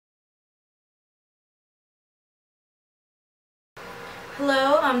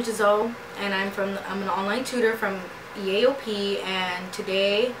I'm Giselle, and I'm an online tutor from EAOP, and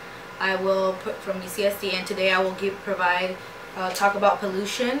today I will from UCSD, and today I will talk about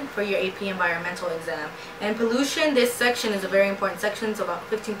pollution for your AP environmental exam. And pollution, this section is a very important section. It's about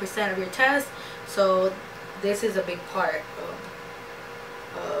 15% of your test, so this is a big part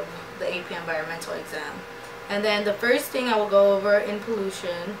of the AP environmental exam. And then the first thing I will go over in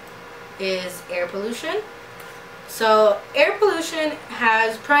pollution is air pollution. So air pollution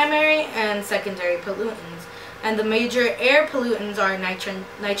has primary and secondary pollutants, and the major air pollutants are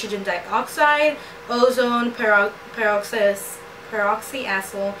nitrogen dioxide, ozone,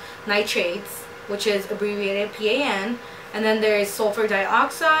 peroxyacyl nitrates, which is abbreviated PAN, and then there is sulfur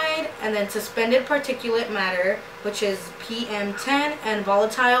dioxide, and then suspended particulate matter, which is PM10, and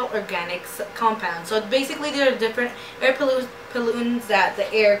volatile organic compounds. So basically there are different air pollutants that the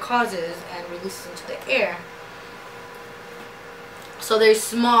air causes and releases into the air. So there's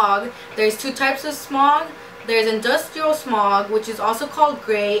smog. There's two types of smog. There's industrial smog, which is also called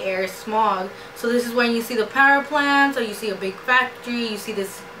gray air smog. So this is when you see the power plants, or you see a big factory, you see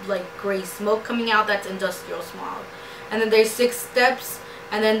this like gray smoke coming out. That's industrial smog. And then there's 6 steps,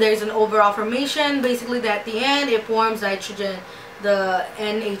 and then there's an overall formation. Basically at the end it forms nitrogen, the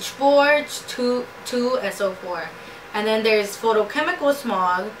NH4, 2SO4. And then there's photochemical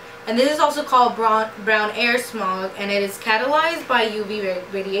smog, and this is also called brown air smog, and it is catalyzed by UV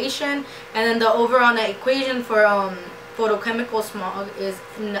radiation. And then the overall equation for photochemical smog is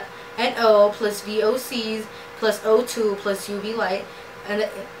NO plus VOCs plus O2 plus UV light, and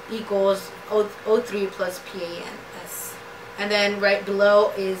it equals O3 plus PANS. And then right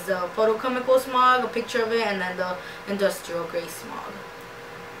below is the photochemical smog, a picture of it, and then the industrial gray smog.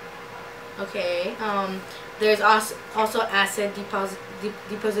 Okay, there's also acid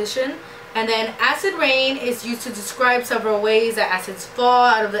deposition, and then acid rain is used to describe several ways that acids fall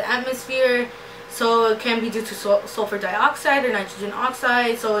out of the atmosphere. So it can be due to sulfur dioxide or nitrogen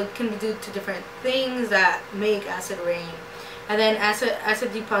oxide, so it can be due to different things that make acid rain. And then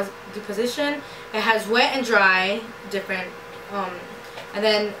acid deposition, it has wet and dry, different and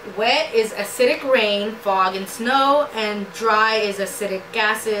then wet is acidic rain, fog, and snow, and dry is acidic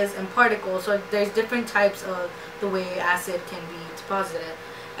gases and particles. So there's different types of the way acid can be deposited.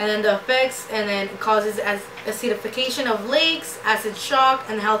 And then the effects, and then it causes acidification of lakes, acid shock,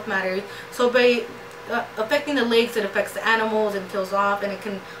 and health matters. So by affecting the lakes, it affects the animals and kills off, and it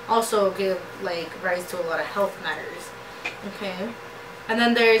can also give rise to a lot of health matters. Okay, and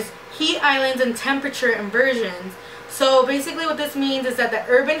then there's heat islands and temperature inversions. So basically what this means is that the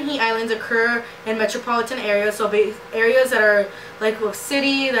urban heat islands occur in metropolitan areas, so areas that are like a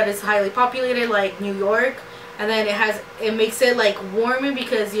city that is highly populated, like New York, and then it makes it warmer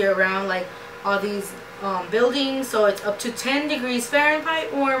because you're around all these buildings, so it's up to 10 degrees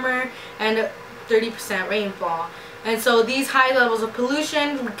Fahrenheit warmer and 30% rainfall. And so these high levels of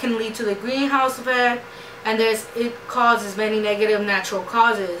pollution can lead to the greenhouse effect, and it causes many negative natural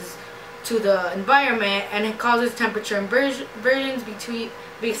causes to the environment, and it causes temperature inversions.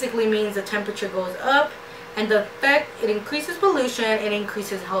 Basically means the temperature goes up, and the effect, it increases pollution, it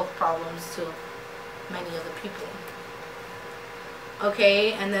increases health problems to many of the people.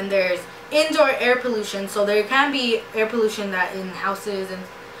 Okay, and then there's indoor air pollution. So there can be air pollution that in houses, and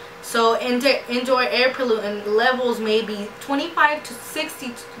so indoor air pollutant levels may be 25 to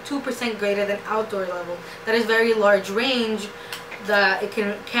 62% greater than outdoor level. That is very large range, that it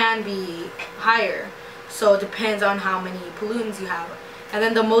can be higher. So it depends on how many pollutants you have. And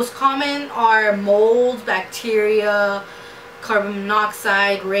then the most common are mold, bacteria, carbon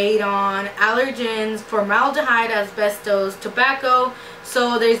monoxide, radon, allergens, formaldehyde, asbestos, tobacco.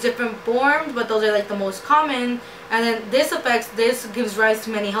 So there's different forms, but those are the most common. And then this gives rise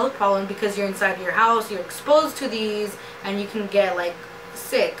to many health problems because you're inside your house, you're exposed to these, and you can get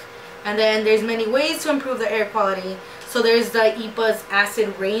sick. And then there's many ways to improve the air quality. So there's the EPA's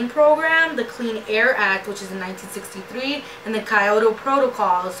Acid Rain Program, the Clean Air Act, which is in 1963, and the Kyoto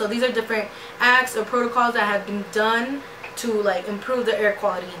Protocol. So these are different acts or protocols that have been done to improve the air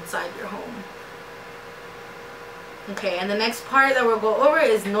quality inside your home. Okay, and the next part that we'll go over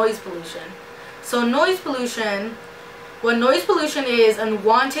is noise pollution. So noise pollution, noise pollution is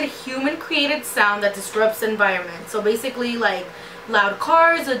unwanted human-created sound that disrupts the environment. So basically loud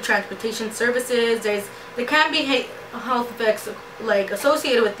cars and transportation services, there can be health effects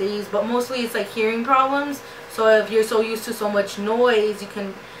associated with these, but mostly it's hearing problems. So if you're so used to so much noise, you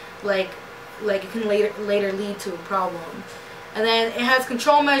can it can later lead to a problem. And then it has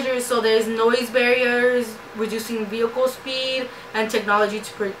control measures, so there's noise barriers, reducing vehicle speed, and technology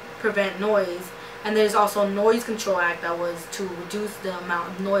to prevent noise. And there's also Noise Control Act that was to reduce the amount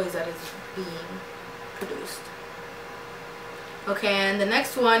of noise that is being produced. Okay, and the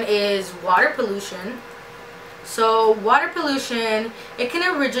next one is water pollution. So water pollution, it can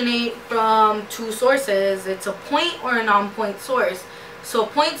originate from two sources. It's a point or a non-point source. So a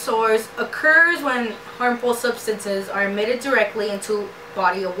point source occurs when harmful substances are emitted directly into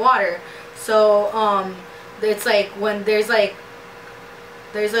body of water. So it's like when there's a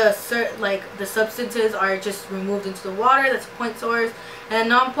certain, like, the substances are just removed into the water, that's a point source. And a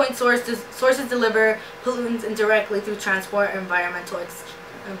non-point source, sources deliver pollutants indirectly through transport or environmental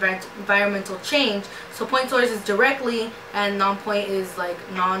change. So point source is directly, and non-point is like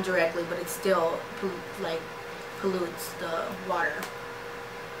non-directly, but it still pollutes the water.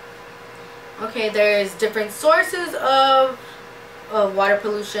 Okay, there's different sources of water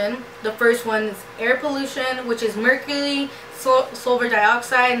pollution. The first one is air pollution, which is mercury, sulfur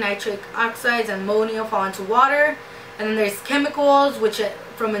dioxide, nitric oxides, and ammonia fall into water. And then there's chemicals, which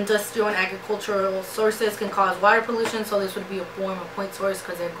from industrial and agricultural sources can cause water pollution. So this would be a form of point source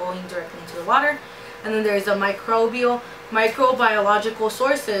because they're going directly into the water. And then there's a microbiological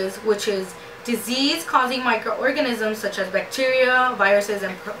sources, which is disease-causing microorganisms such as bacteria, viruses,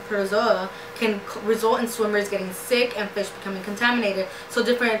 and protozoa can result in swimmers getting sick and fish becoming contaminated. So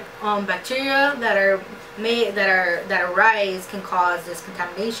different bacteria that arise can cause this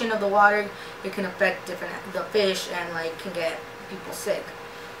contamination of the water. It can affect the fish and like can get people sick.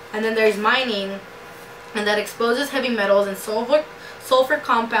 And then there's mining, and that exposes heavy metals and sulfur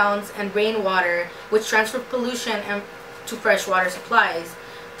compounds and rainwater, which transfer pollution to freshwater supplies.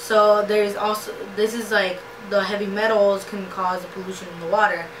 So there's also, this is like the heavy metals can cause the pollution in the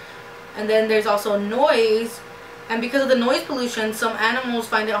water. And then there's also noise, and because of the noise pollution, some animals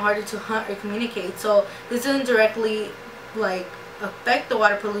find it harder to hunt or communicate. So this doesn't directly like affect the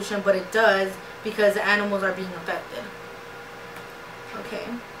water pollution, but it does because the animals are being affected.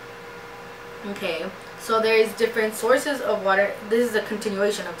 Okay, so there's different sources of water. This is a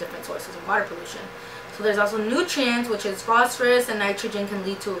continuation of different sources of water pollution. So there's also nutrients, which is phosphorus and nitrogen, can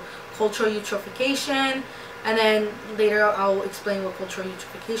lead to cultural eutrophication. And then later I'll explain what cultural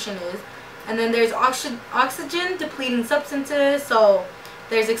eutrophication is. And then there's oxygen depleting substances. So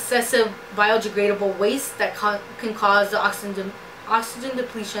there's excessive biodegradable waste that can cause the oxygen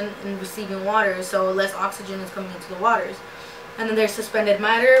depletion in receiving water. So less oxygen is coming into the waters. And then there's suspended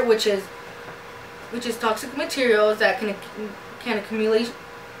matter, which is toxic materials that can accumulate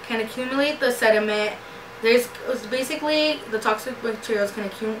the sediment. There's basically the toxic materials can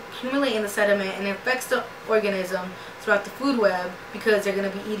accumulate in the sediment, and it affects the organism throughout the food web because they're going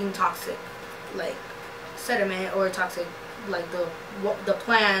to be eating toxic like sediment, or toxic like the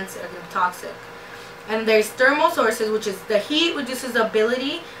plants are going to be toxic. And there's thermal sources, which is the heat reduces the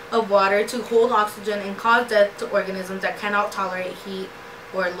ability of water to hold oxygen and cause death to organisms that cannot tolerate heat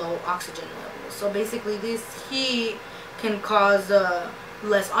or low oxygen levels. So basically this heat can cause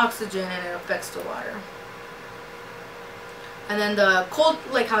less oxygen, and it affects the water. And then the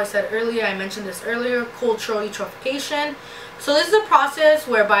like how I said earlier, I mentioned this earlier, cultural eutrophication. So this is a process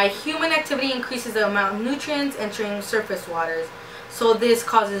whereby human activity increases the amount of nutrients entering surface waters. So this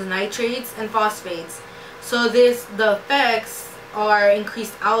causes nitrates and phosphates. So the effects are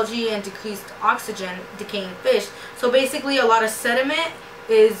increased algae and decreased oxygen, decaying fish. So basically a lot of sediment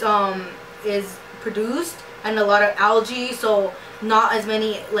is produced, and a lot of algae, so not as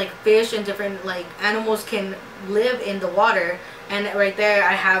many like fish and different like animals can live in the water. And right there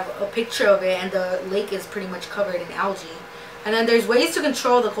I have a picture of it, and the lake is pretty much covered in algae. And then there's ways to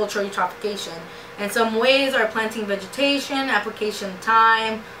control the cultural eutrophication, and some ways are planting vegetation, application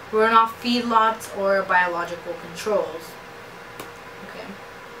time, runoff feedlots, or biological controls.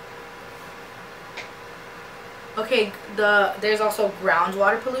 Okay, there's also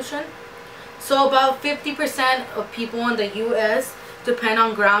groundwater pollution. So about 50% of people in the U.S. depend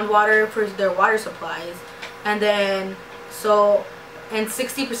on groundwater for their water supplies, and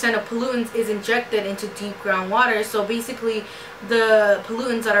 60% of pollutants is injected into deep groundwater. So basically, the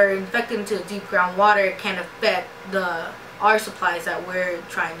pollutants that are infected into the deep groundwater can affect our supplies that we're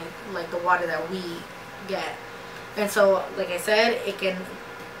trying to, like the water that we get. And so, like I said, it can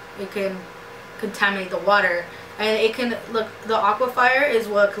contaminate the water. And it can the aquifer is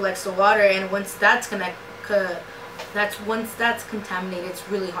what collects the water, and once that's contaminated, it's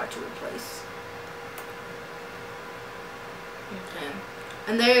really hard to replace. Okay,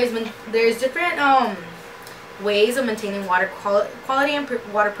 and there's different ways of maintaining water quality and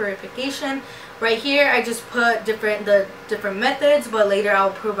water purification. Right here, I just put the different methods, but later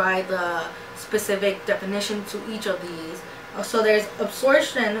I'll provide the specific definition to each of these. So there's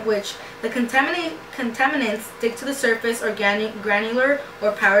absorption, which the contaminants stick to the surface, organic, granular,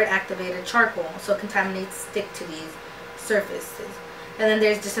 or powered activated charcoal. So contaminants stick to these surfaces. And then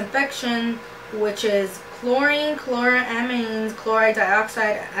there's disinfection, which is chlorine, chloramines, chloride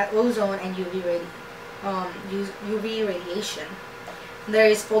dioxide, ozone, and UV radiation. There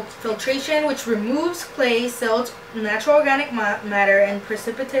is filtration, which removes clay, silt, natural organic matter, and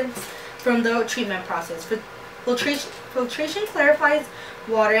precipitants from the treatment process. Filtration clarifies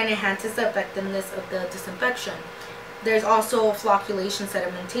water and enhances the effectiveness of the disinfection. There's also flocculation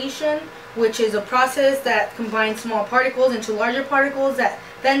sedimentation, which is a process that combines small particles into larger particles that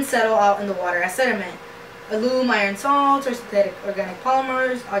then settle out in the water as sediment. Alum, iron salts, or synthetic organic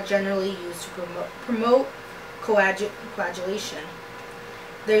polymers are generally used to promote coagulation.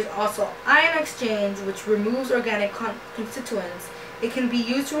 There's also ion exchange, which removes organic constituents. It can be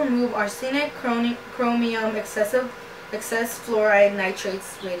used to remove arsenic, chromium, excess fluoride,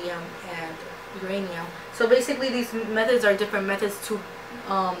 nitrates, radium, and uranium. So basically, these methods are different methods to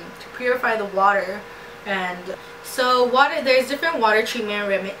purify the water. And so there's different water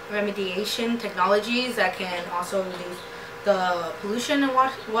treatment remediation technologies that can also reduce the pollution in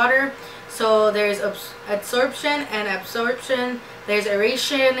water. So there's adsorption and absorption. There's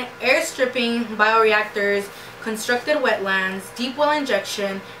aeration, air stripping, bioreactors, constructed wetlands, deep well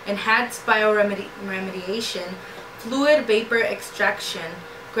injection, enhanced bioremediation, fluid vapor extraction,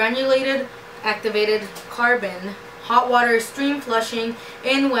 granulated activated carbon, hot water stream flushing,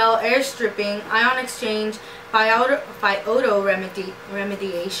 in-well air stripping, ion exchange,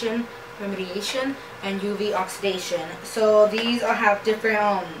 remediation, and UV oxidation. So these have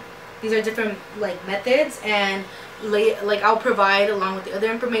different like methods, and like I'll provide, along with the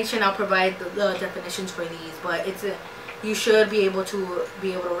other information, I'll provide the definitions for these. But you should be able to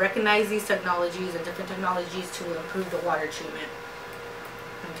recognize these technologies and different technologies to improve the water treatment.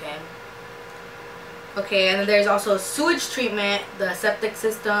 Okay, and then there's also sewage treatment, the septic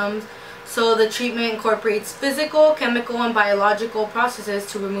systems. So the treatment incorporates physical, chemical, and biological processes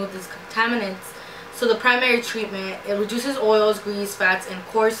to remove these contaminants. So the primary treatment, it reduces oils, grease, fats, and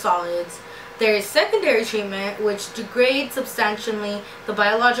coarse solids. There is secondary treatment, which degrades substantially the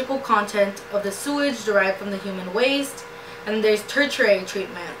biological content of the sewage derived from the human waste. And there's tertiary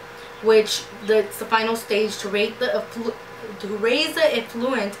treatment, which it's the final stage to raise the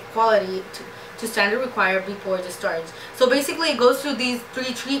effluent quality to standard required before discharge. So basically it goes through these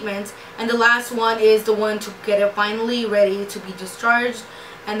three treatments, and the last one is the one to get it finally ready to be discharged.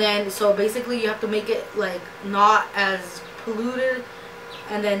 And then so basically you have to make it like not as polluted,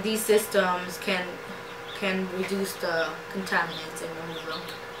 and then these systems can reduce the contaminants and remove them.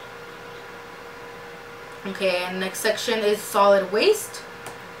 Okay, and next section is solid waste.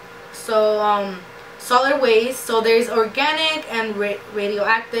 So solid waste, so there's organic and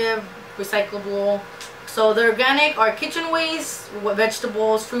radioactive, recyclable. So the organic are kitchen waste,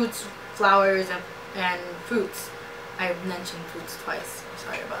 vegetables, fruits, flowers, and fruits. I've mentioned fruits twice,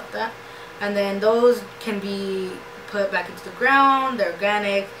 sorry about that. And then those can be put back into the ground. They're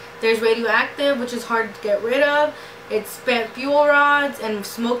organic. There's radioactive, which is hard to get rid of. It's spent fuel rods and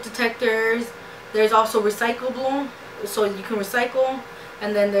smoke detectors. There's also recyclable, so you can recycle.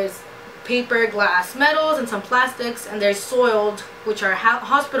 And then there's paper, glass, metals, and some plastics. And there's soiled, which are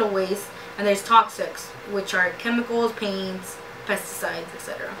hospital waste. And there's toxics, which are chemicals, paints, pesticides,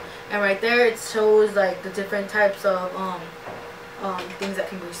 etc. And right there it shows like the different types of things that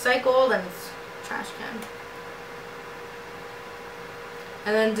can be recycled, and it's trash can.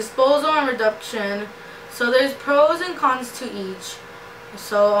 And then disposal and reduction. So there's pros and cons to each.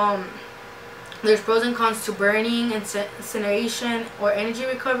 So there's pros and cons to burning, incineration, or energy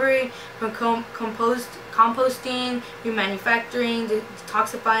recovery, from composting, remanufacturing,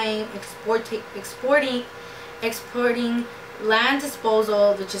 detoxifying, exporting, land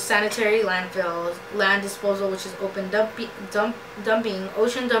disposal, which is sanitary landfills, land disposal, which is open dumping,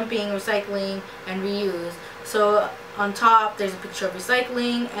 ocean dumping, recycling, and reuse. So on top there's a picture of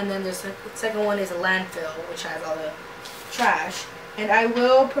recycling, and then there's the second one is a landfill, which has all the trash. And I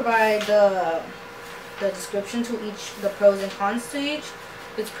will provide the description to each, the pros and cons to each.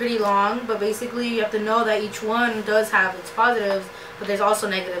 It's pretty long, but basically you have to know that each one does have its positives, but there's also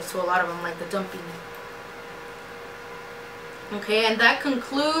negatives to a lot of them, like the dumping. Okay, and that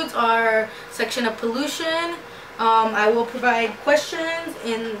concludes our section of pollution. I will provide questions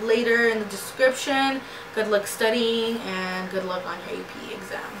later in the description. Good luck studying, and good luck on your AP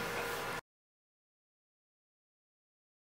exam.